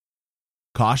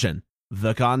Caution: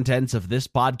 the contents of this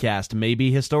podcast may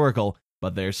be historical,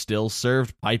 but they're still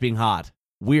served piping hot.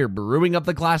 We're brewing up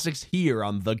the classics here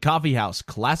on the Coffee House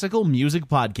Classical Music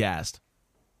Podcast.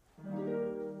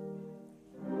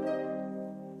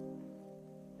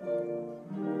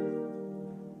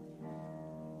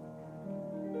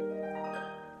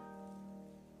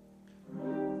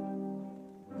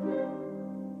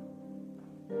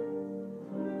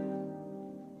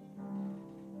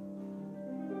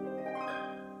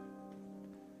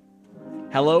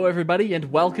 Hello, everybody, and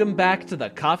welcome back to the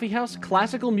Coffee House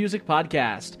Classical Music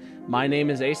Podcast. My name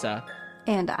is Asa.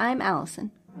 And I'm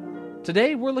Allison.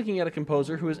 Today, we're looking at a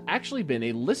composer who has actually been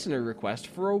a listener request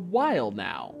for a while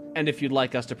now. And if you'd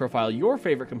like us to profile your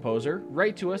favorite composer,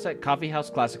 write to us at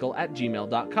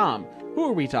coffeehouseclassical@gmail.com. Who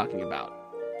are we talking about?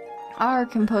 Our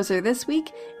composer this week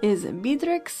is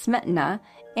Vysehrad Smetana,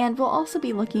 and we'll also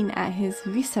be looking at his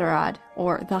Vysehrad,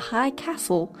 or The High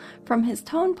Castle, from his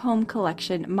tone poem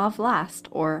collection Ma Vlast,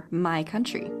 or My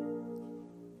Country.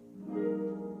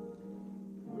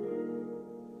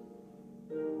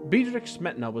 Vysehrad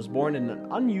Smetana was born in an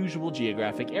unusual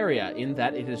geographic area in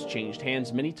that it has changed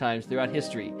hands many times throughout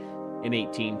history. In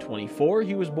 1824,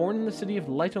 he was born in the city of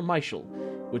Litomyshl,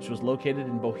 which was located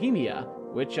in Bohemia,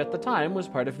 which at the time was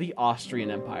part of the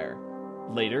Austrian Empire.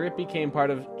 Later, it became part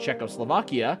of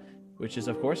Czechoslovakia, which is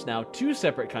of course now two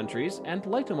separate countries, and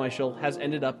Litomyshl has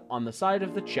ended up on the side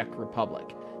of the Czech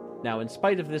Republic. Now, in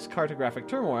spite of this cartographic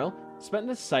turmoil,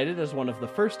 Smetana is cited as one of the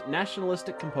first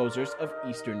nationalistic composers of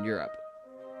Eastern Europe.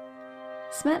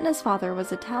 Smetana's father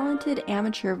was a talented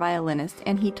amateur violinist,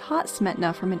 and he taught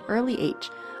Smetana from an early age.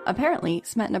 Apparently,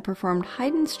 Smetana performed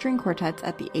Haydn string quartets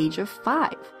at the age of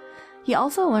 5. He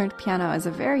also learned piano as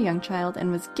a very young child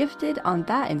and was gifted on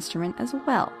that instrument as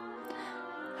well.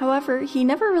 However, he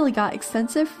never really got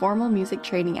extensive formal music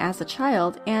training as a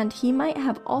child, and he might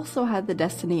have also had the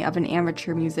destiny of an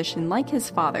amateur musician like his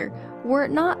father, were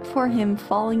it not for him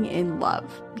falling in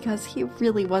love, because he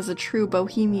really was a true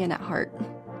bohemian at heart.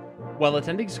 While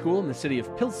attending school in the city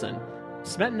of Pilsen,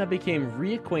 Smetana became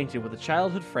reacquainted with the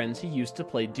childhood friends he used to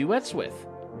play duets with,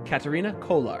 Katerina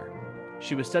Kolar.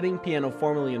 She was studying piano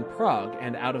formally in Prague,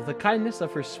 and out of the kindness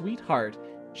of her sweet heart,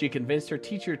 she convinced her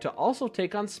teacher to also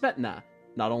take on Smetana,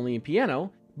 not only in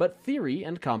piano, but theory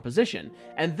and composition,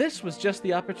 and this was just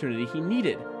the opportunity he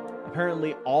needed.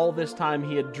 Apparently, all this time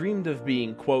he had dreamed of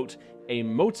being, quote, a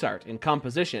Mozart in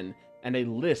composition and a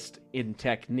Liszt in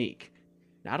technique.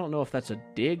 Now, I don't know if that's a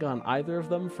dig on either of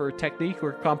them for technique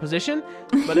or composition,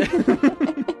 but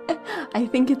I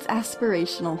think it's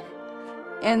aspirational.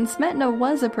 And Smetana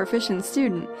was a proficient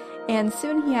student, and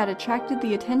soon he had attracted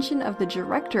the attention of the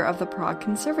director of the Prague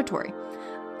Conservatory.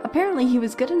 Apparently, he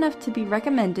was good enough to be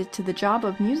recommended to the job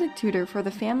of music tutor for the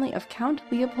family of Count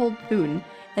Leopold Thun,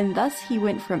 and thus he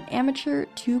went from amateur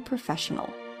to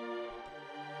professional.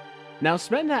 Now,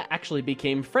 Smetana actually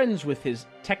became friends with his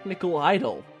technical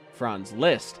idol, Franz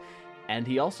Liszt, and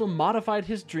he also modified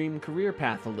his dream career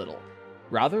path a little.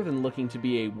 Rather than looking to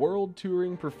be a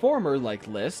world-touring performer like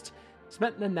Liszt,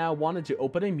 Smetana now wanted to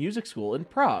open a music school in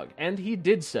Prague, and he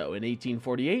did so in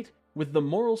 1848 with the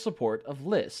moral support of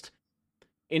Liszt.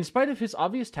 In spite of his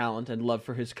obvious talent and love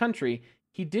for his country,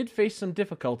 he did face some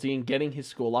difficulty in getting his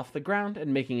school off the ground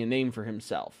and making a name for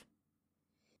himself.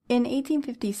 In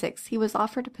 1856, he was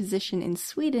offered a position in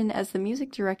Sweden as the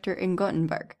music director in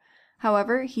Gothenburg.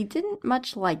 However, he didn't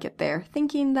much like it there,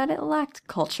 thinking that it lacked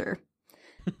culture.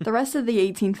 The rest of the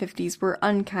 1850s were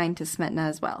unkind to Smetana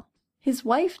as well. His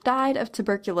wife died of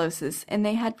tuberculosis, and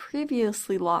they had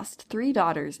previously lost 3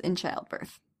 daughters in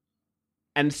childbirth.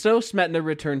 And so Smetana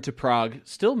returned to Prague,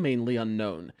 still mainly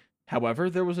unknown. However,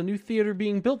 there was a new theater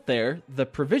being built there, the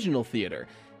Provisional Theater,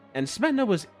 and Smetana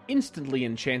was instantly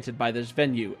enchanted by this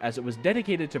venue, as it was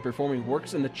dedicated to performing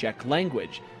works in the Czech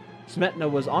language.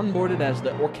 Smetana was onboarded as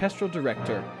the orchestral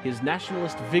director, his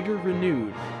nationalist vigor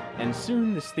renewed, and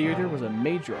soon this theater was a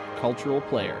major cultural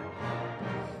player.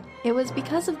 It was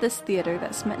because of this theater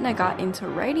that Smetana got into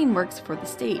writing works for the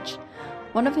stage.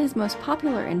 One of his most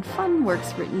popular and fun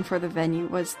works written for the venue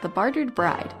was The Bartered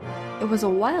Bride. It was a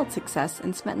wild success,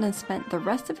 and Smetana spent the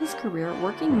rest of his career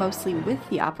working mostly with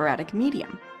the operatic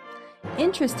medium.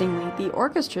 Interestingly, the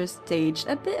orchestra staged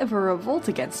a bit of a revolt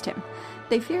against him.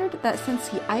 They feared that since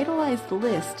he idolized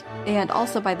Liszt, and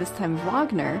also by this time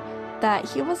Wagner, that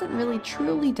he wasn't really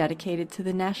truly dedicated to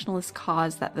the nationalist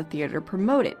cause that the theater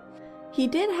promoted. He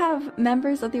did have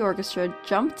members of the orchestra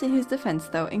jump to his defense,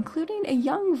 though, including a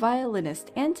young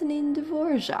violinist, Antonin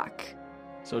Dvorak.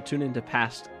 So tune into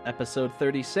past episode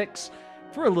 36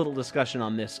 for a little discussion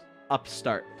on this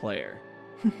upstart player.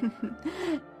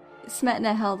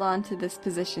 Smetana held on to this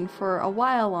position for a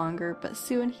while longer, but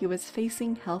soon he was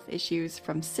facing health issues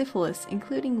from syphilis,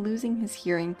 including losing his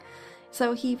hearing,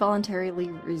 so he voluntarily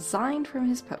resigned from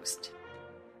his post.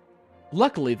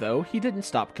 Luckily, though, he didn't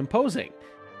stop composing.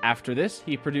 After this,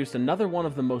 he produced another one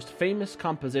of the most famous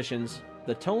compositions,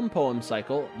 the tone poem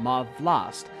cycle Ma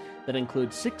Vlast, that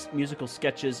includes 6 musical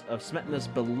sketches of Smetana's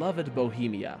beloved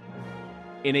Bohemia.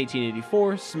 In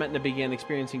 1884, Smetana began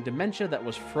experiencing dementia that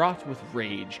was fraught with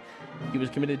rage. He was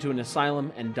committed to an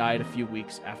asylum and died a few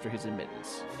weeks after his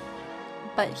admittance.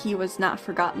 But he was not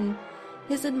forgotten.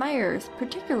 His admirers,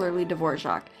 particularly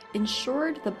Dvorak,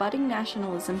 ensured the budding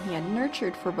nationalism he had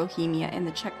nurtured for Bohemia and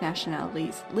the Czech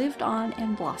nationalities lived on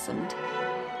and blossomed.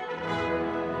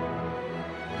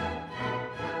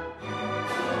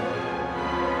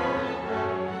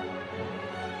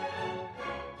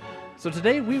 So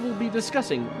today we will be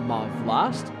discussing Ma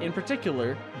Vlast, in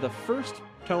particular, the first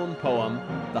tone poem,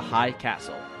 The High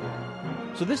Castle.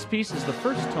 So this piece is the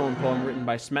first tone poem written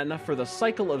by Smetana for the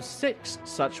cycle of 6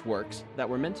 such works that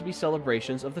were meant to be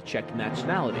celebrations of the Czech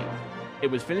nationality. It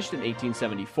was finished in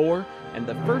 1874, and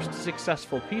the first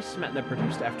successful piece Smetana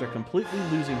produced after completely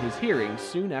losing his hearing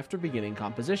soon after beginning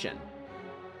composition.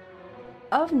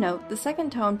 Of note, the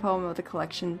second tone poem of the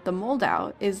collection, the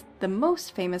Moldau, is the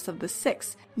most famous of the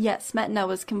 6, yet Smetana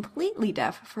was completely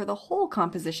deaf for the whole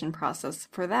composition process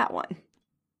for that one.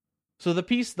 So the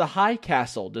piece The High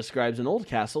Castle describes an old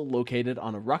castle located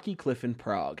on a rocky cliff in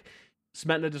Prague.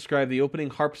 Smetana described the opening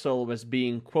harp solo as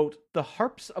being, quote, the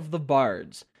harps of the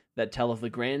bards that tell of the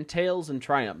grand tales and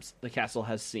triumphs the castle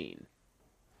has seen.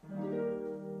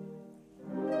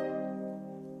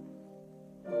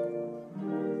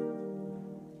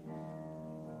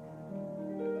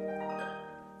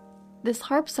 This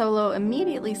harp solo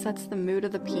immediately sets the mood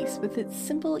of the piece with its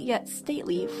simple yet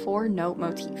stately 4-note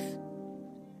motif.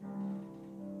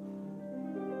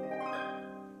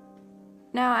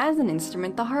 Now, as an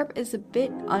instrument, the harp is a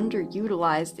bit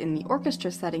underutilized in the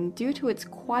orchestra setting due to its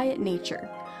quiet nature.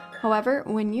 However,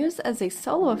 when used as a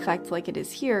solo effect like it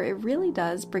is here, it really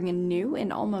does bring a new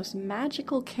and almost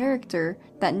magical character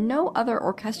that no other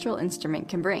orchestral instrument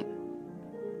can bring.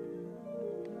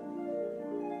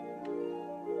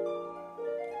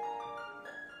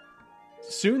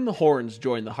 Soon the horns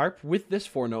join the harp with this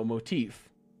 4-note motif.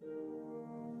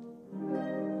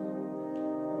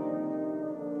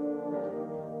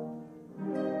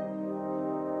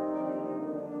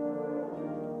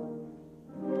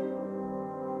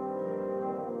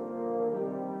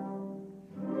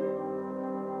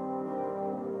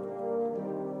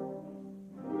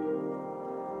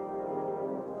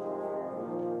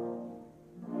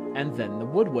 And then the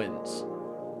woodwinds.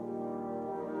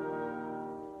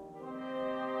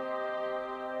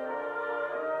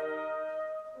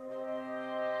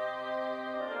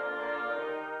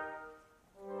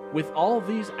 With all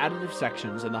these additive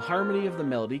sections and the harmony of the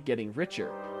melody getting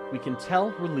richer, we can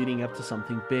tell we're leading up to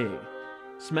something big.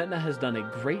 Smetana has done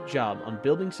a great job on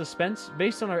building suspense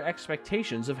based on our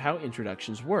expectations of how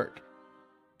introductions work.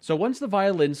 So once the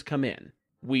violins come in,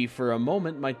 we for a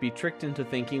moment might be tricked into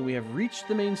thinking we have reached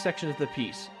the main section of the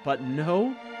piece, but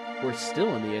no, we're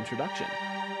still in the introduction.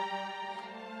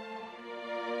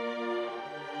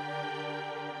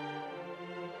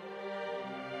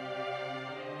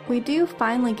 We do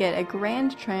finally get a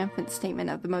grand triumphant statement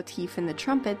of the motif in the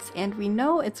trumpets, and we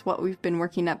know it's what we've been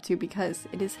working up to because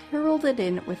it is heralded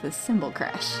in with a cymbal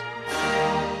crash.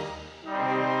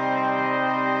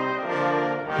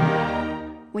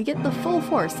 We get the full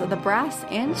force of the brass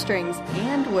and strings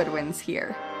and woodwinds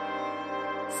here.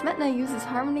 Smetana uses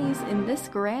harmonies in this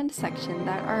grand section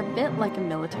that are a bit like a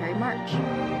military march.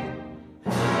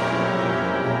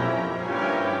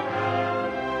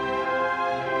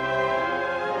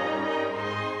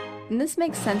 And this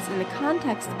makes sense in the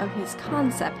context of his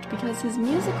concept because his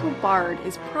musical bard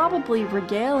is probably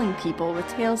regaling people with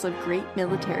tales of great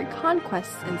military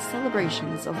conquests and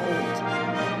celebrations of old.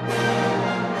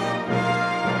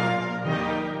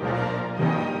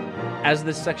 As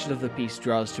this section of the piece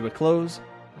draws to a close,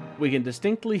 we can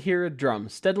distinctly hear a drum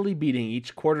steadily beating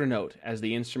each quarter note as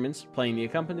the instruments playing the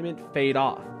accompaniment fade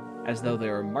off, as though they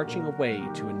are marching away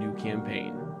to a new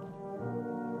campaign.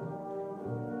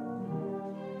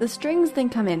 The strings then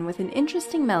come in with an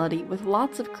interesting melody with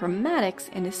lots of chromatics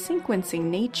and a sequencing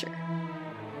nature.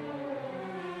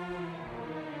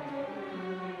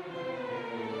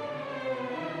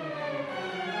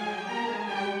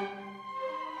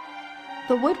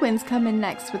 The woodwinds come in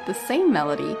next with the same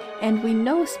melody, and we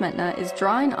know Smetana is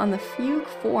drawing on the fugue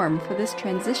form for this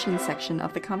transition section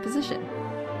of the composition.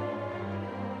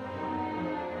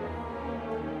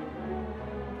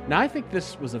 Now I think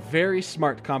this was a very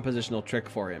smart compositional trick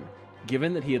for him,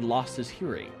 given that he had lost his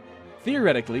hearing.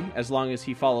 Theoretically, as long as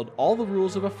he followed all the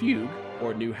rules of a fugue,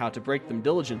 or knew how to break them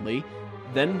diligently,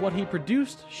 then what he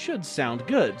produced should sound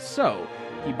good, so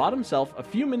he bought himself a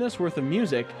few minutes worth of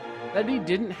music that he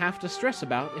didn't have to stress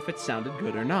about if it sounded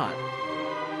good or not.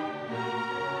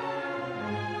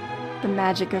 The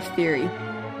magic of theory.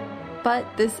 But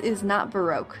this is not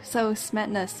Baroque, so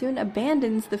Smetana soon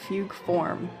abandons the fugue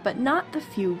form, but not the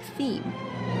fugue theme.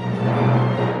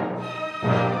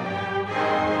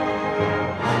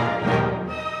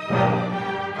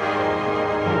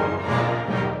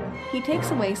 He takes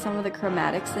away some of the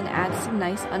chromatics and adds some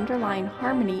nice underlying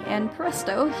harmony, and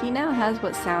presto, he now has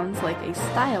what sounds like a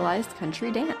stylized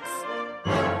country dance.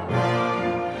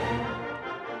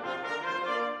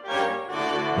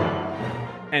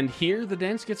 And here the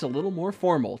dance gets a little more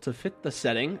formal to fit the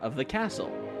setting of the castle.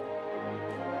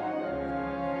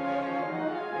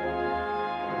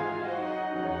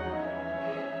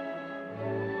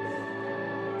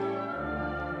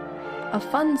 A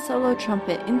fun solo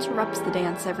trumpet interrupts the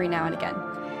dance every now and again.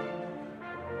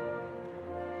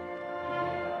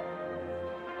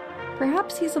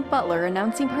 Perhaps he's a butler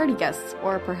announcing party guests,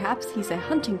 or perhaps he's a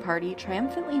hunting party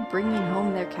triumphantly bringing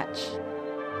home their catch.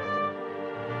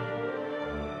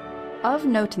 Of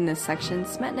note in this section,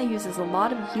 Smetana uses a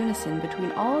lot of unison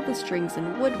between all of the strings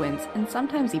and woodwinds, and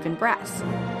sometimes even brass.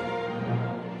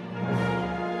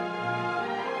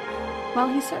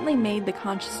 While he certainly made the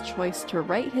conscious choice to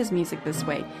write his music this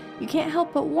way, you can't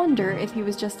help but wonder if he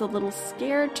was just a little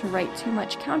scared to write too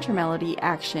much countermelody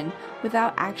action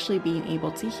without actually being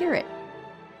able to hear it.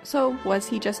 So, was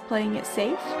he just playing it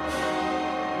safe?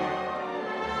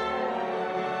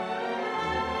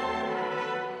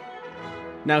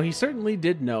 Now, he certainly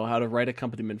did know how to write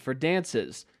accompaniment for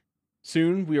dances.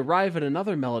 Soon, we arrive at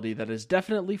another melody that is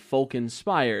definitely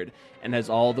folk-inspired, and has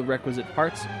all the requisite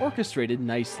parts orchestrated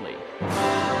nicely.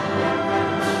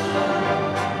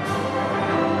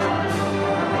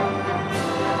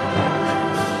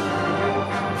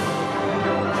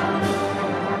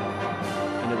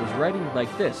 And it was writing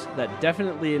like this that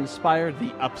definitely inspired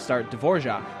the upstart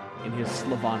Dvorak in his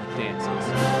Slavonic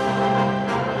dances.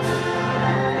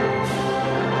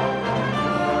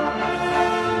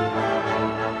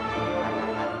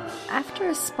 After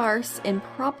a sparse and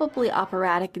probably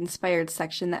operatic-inspired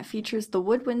section that features the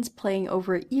woodwinds playing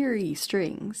over eerie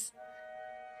strings,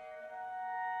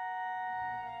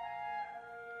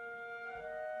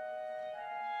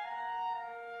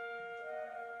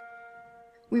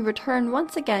 we return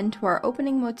once again to our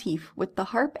opening motif with the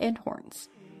harp and horns.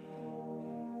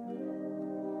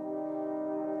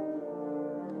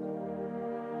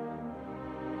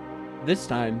 This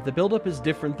time, the build-up is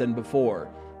different than before.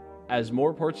 As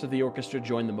more parts of the orchestra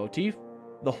join the motif,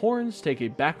 the horns take a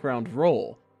background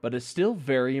role, but is still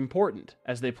very important,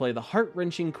 as they play the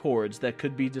heart-wrenching chords that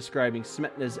could be describing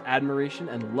Smetana's admiration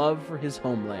and love for his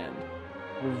homeland.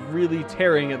 We're really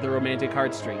tearing at the romantic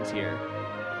heartstrings here.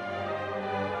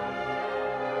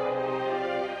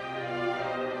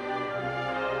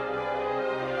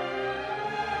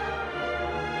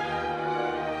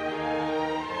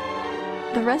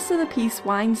 The rest of the piece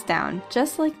winds down,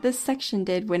 just like this section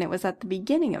did when it was at the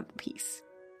beginning of the piece.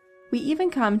 We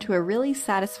even come to a really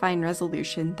satisfying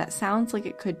resolution that sounds like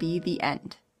it could be the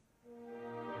end.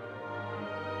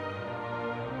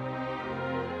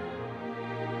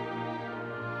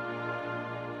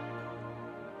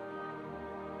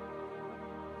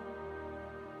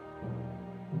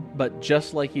 But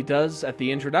just like he does at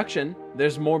the introduction,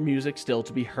 there's more music still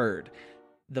to be heard.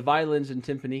 The violins and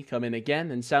timpani come in again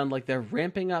and sound like they're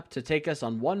ramping up to take us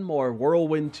on one more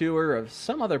whirlwind tour of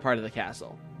some other part of the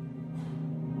castle.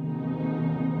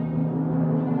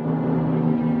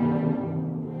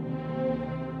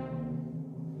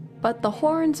 But the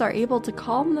horns are able to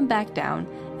calm them back down,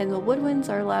 and the woodwinds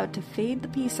are allowed to fade the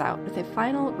piece out with a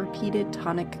final repeated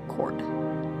tonic chord.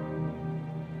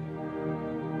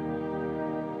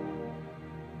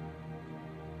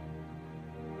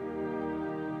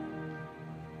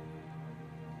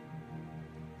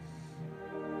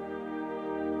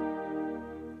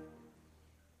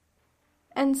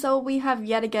 And so we have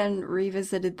yet again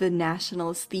revisited the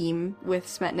nationalist theme with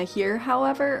Smetana here.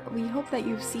 However, we hope that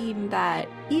you've seen that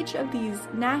each of these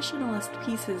nationalist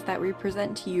pieces that we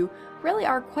present to you really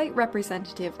are quite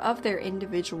representative of their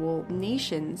individual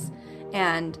nations,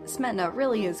 and Smetana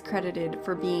really is credited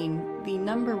for being the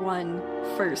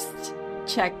 #1 first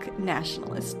Czech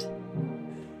nationalist.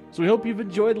 So we hope you've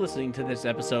enjoyed listening to this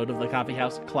episode of the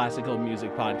Coffeehouse Classical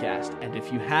Music Podcast, and if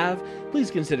you have,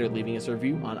 please consider leaving us a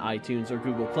review on iTunes or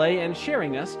Google Play and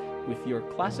sharing us with your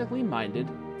classically minded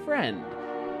friend.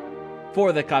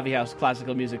 For the Coffeehouse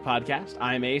Classical Music Podcast,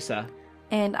 I'm Asa.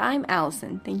 And I'm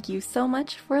Allison. Thank you so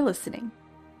much for listening.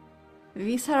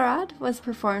 Vysehrad was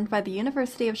performed by the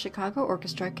University of Chicago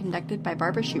Orchestra, conducted by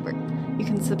Barbara Schubert. You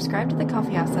can subscribe to the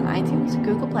Coffeehouse on iTunes,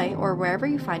 Google Play, or wherever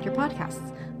you find your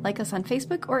podcasts. Like us on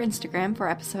Facebook or Instagram for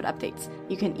episode updates.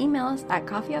 You can email us at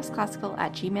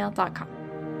coffeehouseclassical@gmail.com.